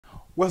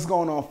What's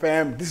going on,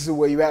 fam? This is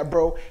where you at,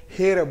 bro.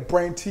 Here to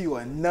bring to you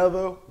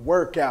another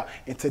workout.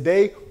 And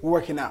today, we're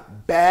working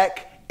out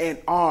back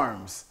and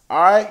arms.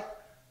 All right?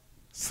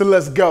 So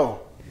let's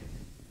go.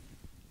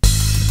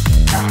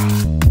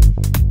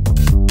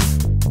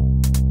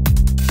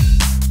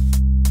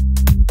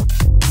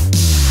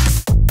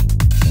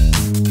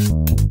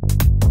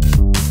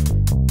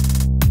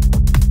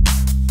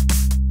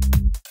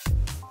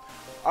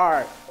 All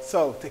right,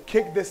 so to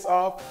kick this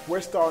off,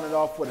 we're starting it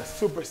off with a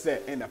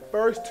superset. And the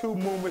first two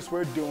movements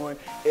we're doing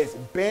is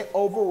bent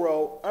over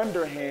row,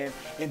 underhand,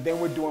 and then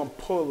we're doing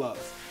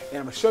pull-ups. And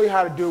I'm gonna show you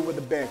how to do it with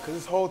the band, because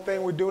this whole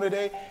thing we're doing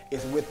today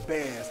is with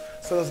bands.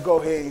 So let's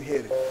go ahead and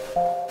hit it.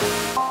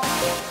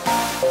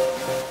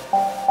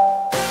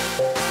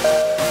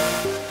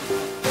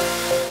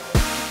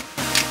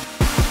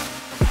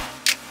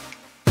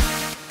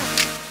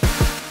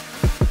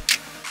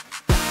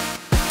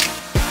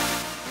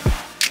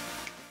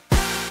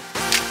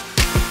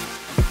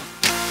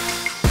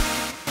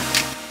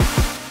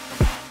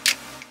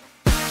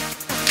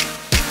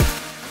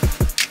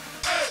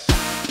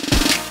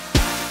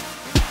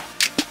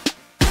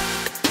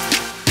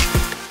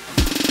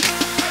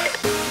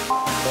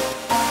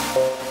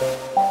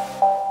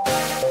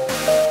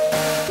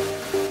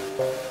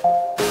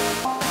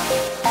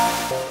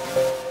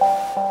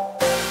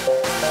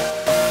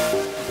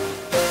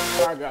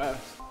 Guys,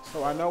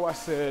 so I know I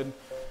said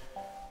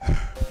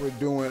we're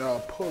doing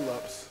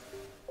pull-ups,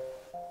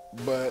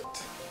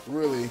 but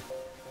really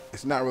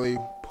it's not really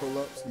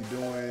pull-ups. You're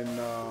doing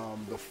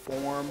the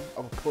form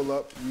of a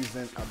pull-up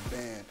using a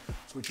band.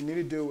 So what you need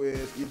to do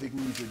is either you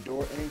can use your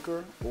door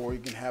anchor or you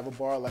can have a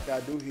bar like I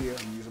do here.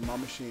 I'm using my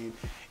machine.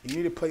 You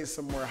need to place it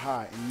somewhere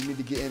high, and you need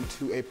to get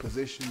into a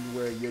position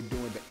where you're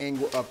doing the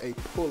angle of a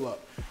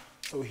pull-up.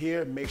 So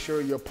here, make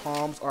sure your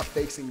palms are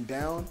facing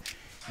down.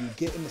 You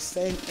get in the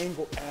same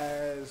angle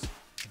as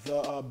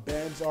the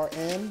bends are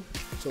in.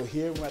 So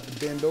here we have to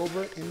bend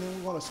over, and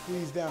then we're gonna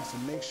squeeze down. So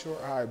make sure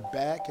our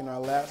back and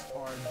our lats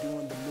are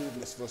doing the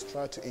movement. So let's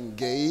try to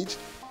engage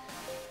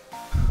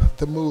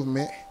the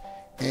movement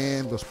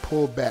and let's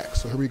pull back.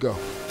 So here we go.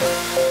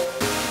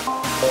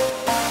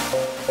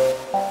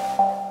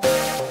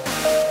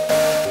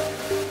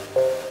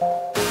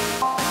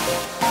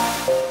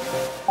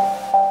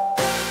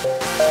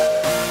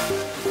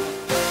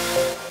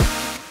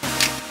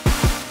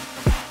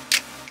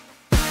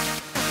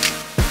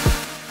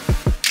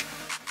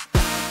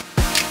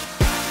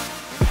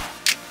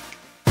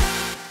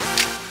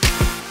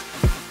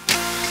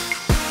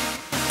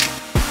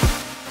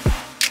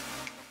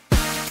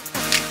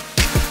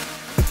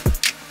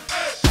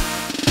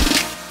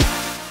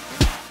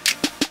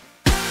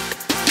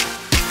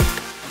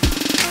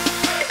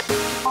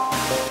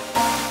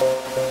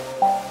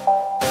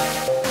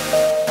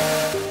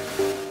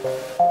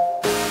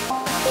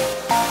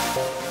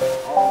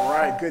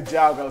 Good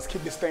job, guys. Let's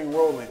keep this thing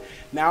rolling.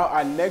 Now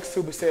our next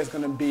superset is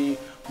gonna be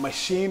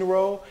machine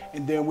row,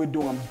 and then we're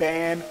doing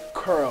band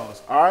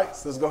curls. All right,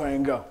 so let's go ahead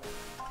and go.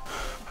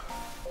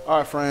 All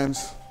right,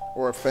 friends,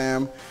 or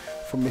fam,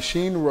 for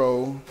machine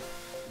row,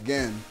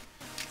 again,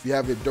 if you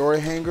have your door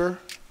anchor,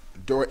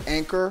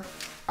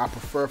 I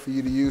prefer for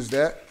you to use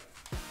that.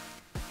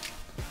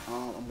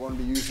 I'm going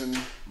to be using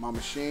my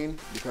machine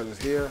because it's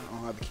here. I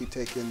don't have to keep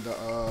taking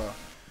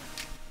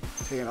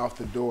off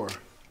the door.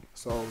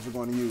 So we're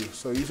going to use.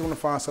 So you just want to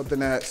find something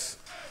that's,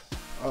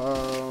 you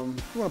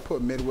want to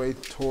put midway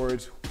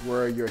towards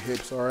where your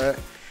hips are at.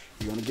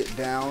 You want to get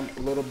down a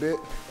little bit,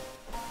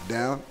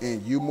 down,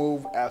 and you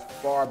move as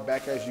far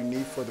back as you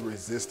need for the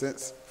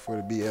resistance, for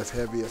it to be as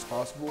heavy as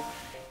possible.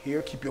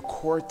 Here, keep your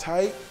core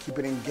tight, keep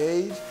it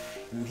engaged,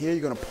 and here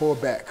you're going to pull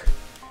back.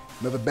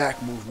 Another back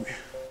movement.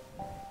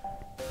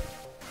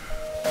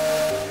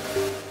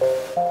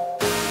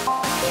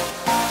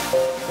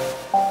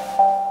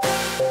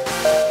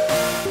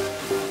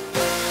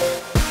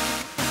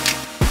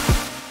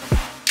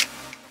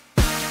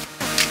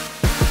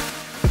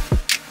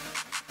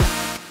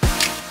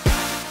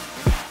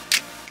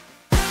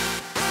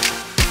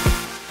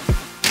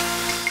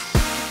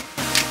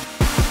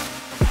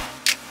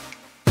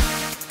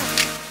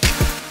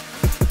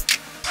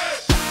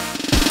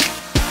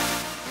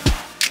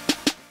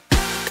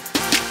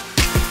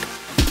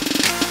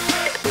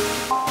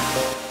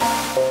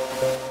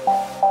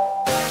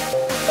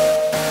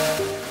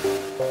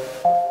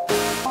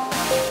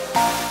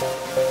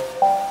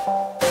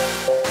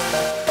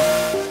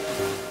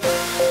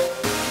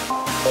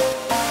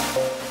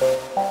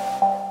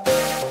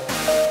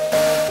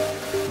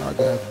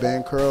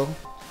 Band curl,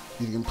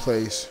 you can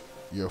place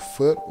your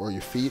foot or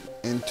your feet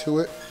into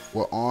it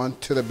or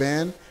onto the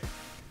band.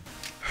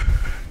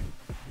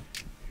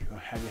 You're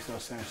gonna have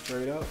yourself stand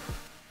straight up,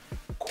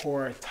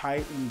 core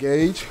tight,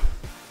 engage,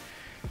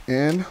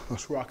 and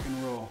let's rock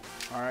and roll.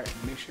 All right,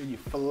 make sure you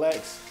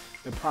flex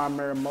the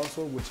primary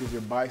muscle, which is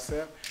your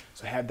bicep.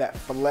 So have that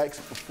flex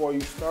before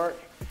you start,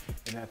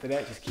 and after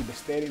that, just keep it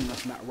steady and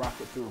let's not rock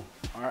it through.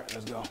 All right,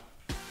 let's go.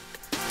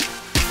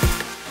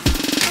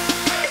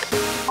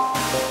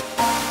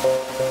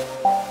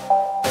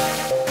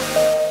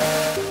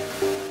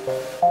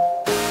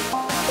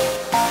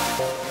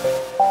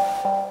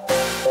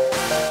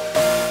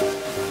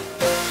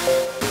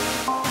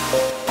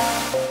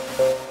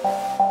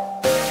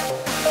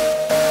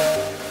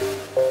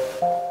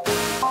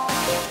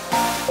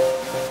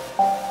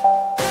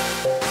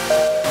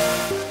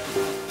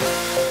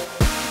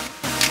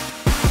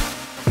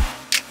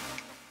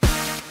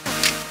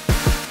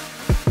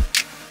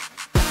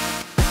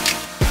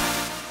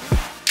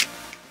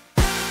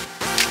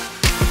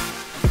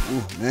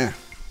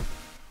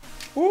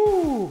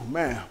 Ooh,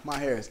 man, my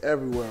hair is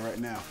everywhere right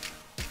now.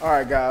 All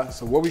right, guys,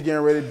 so what we're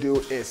getting ready to do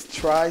is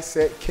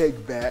tricep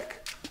kickback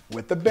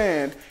with the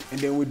band, and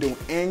then we're doing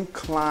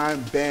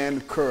incline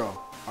band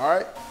curl. All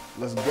right,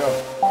 let's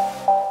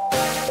go.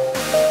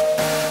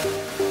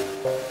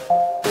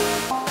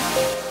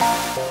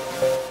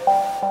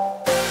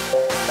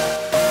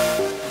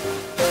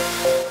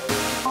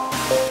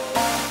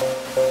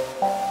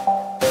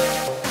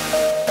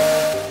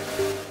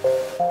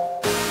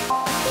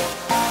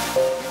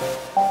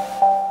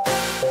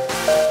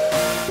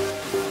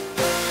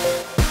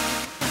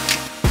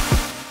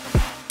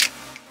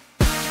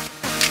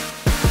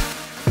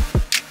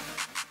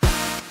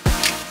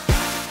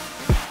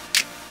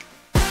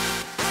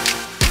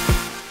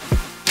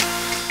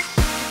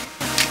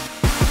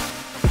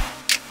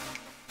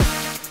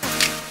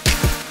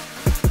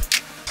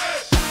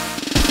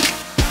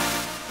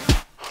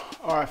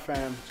 All right,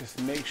 fam,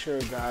 just make sure,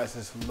 guys,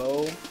 it's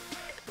low,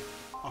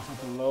 on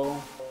something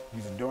low.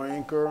 Use a door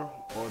anchor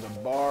or the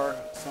bar,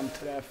 something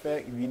to that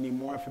effect. If you need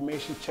more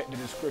information, check the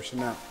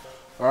description out.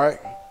 All right,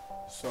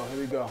 so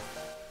here we go.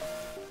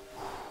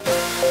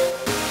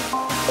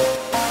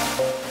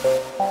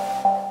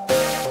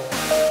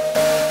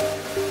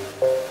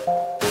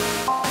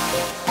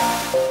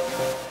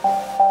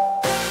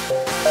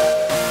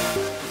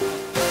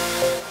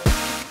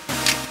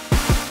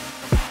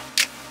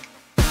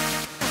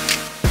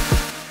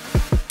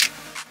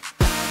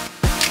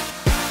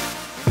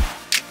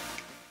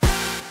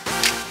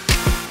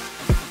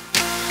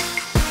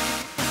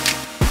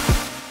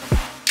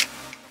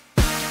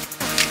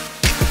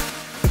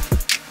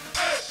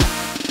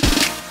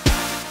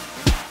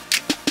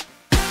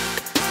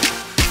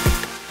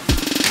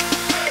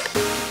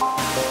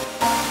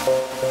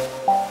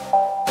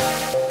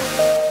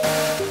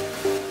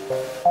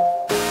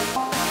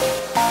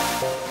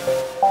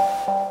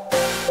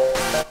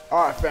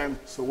 All right, fam,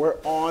 so we're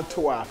on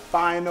to our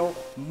final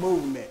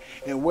movement.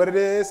 And what it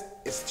is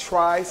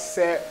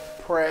tricep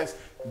press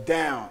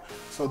down.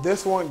 So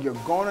this one, you're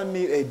gonna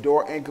need a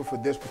door anchor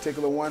for this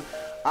particular one.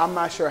 I'm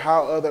not sure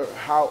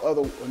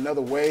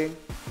another way.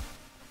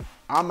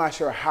 I'm not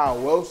sure how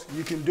else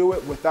you can do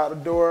it without a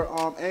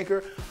door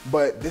anchor,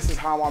 but this is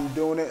how I'm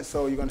doing it.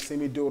 So you're gonna see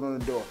me do it on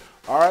the door.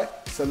 All right,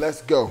 so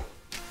let's go.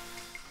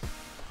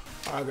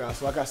 All right, guys,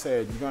 so like I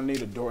said, you're gonna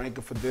need a door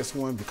anchor for this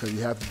one because you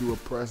have to do a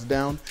press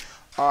down.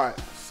 All right,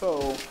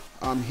 so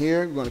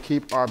here we're gonna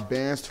keep our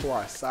bands to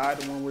our side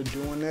when we're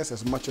doing this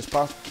as much as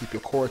possible. Keep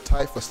your core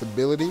tight for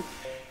stability.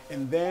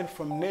 And then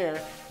from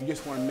there, you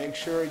just wanna make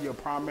sure your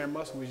primary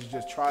muscle, which is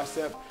just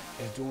tricep,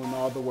 is doing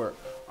all the work.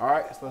 All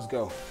right, so let's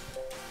go.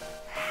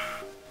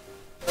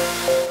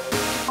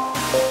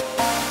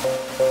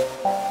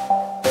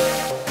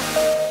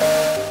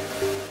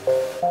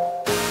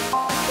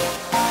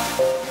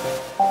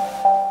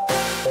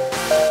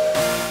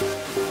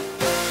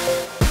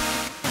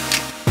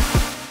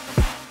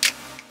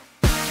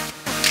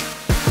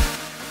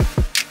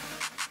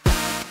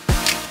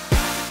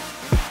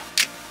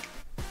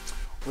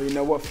 Well, you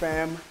know what,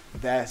 fam?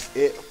 That's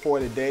it for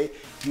today.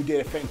 You did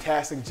a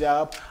fantastic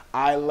job.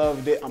 I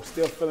loved it. I'm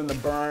still feeling the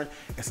burn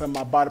in some of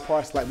my body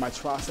parts, like my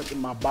triceps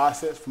and my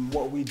biceps from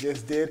what we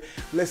just did.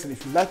 Listen,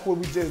 if you like what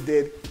we just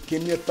did,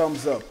 give me a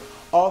thumbs up.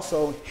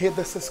 Also, hit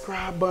the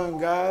subscribe button,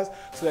 guys,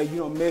 so that you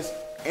don't miss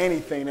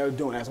anything that we're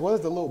doing, as well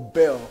as the little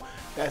bell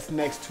that's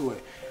next to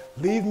it.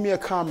 Leave me a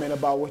comment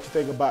about what you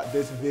think about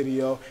this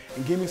video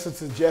and give me some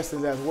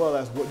suggestions as well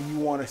as what do you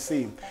want to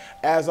see.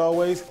 As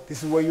always,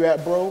 this is where you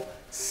at, bro.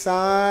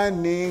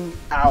 Signing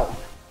out.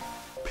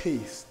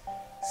 Peace.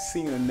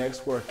 See you in the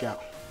next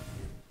workout.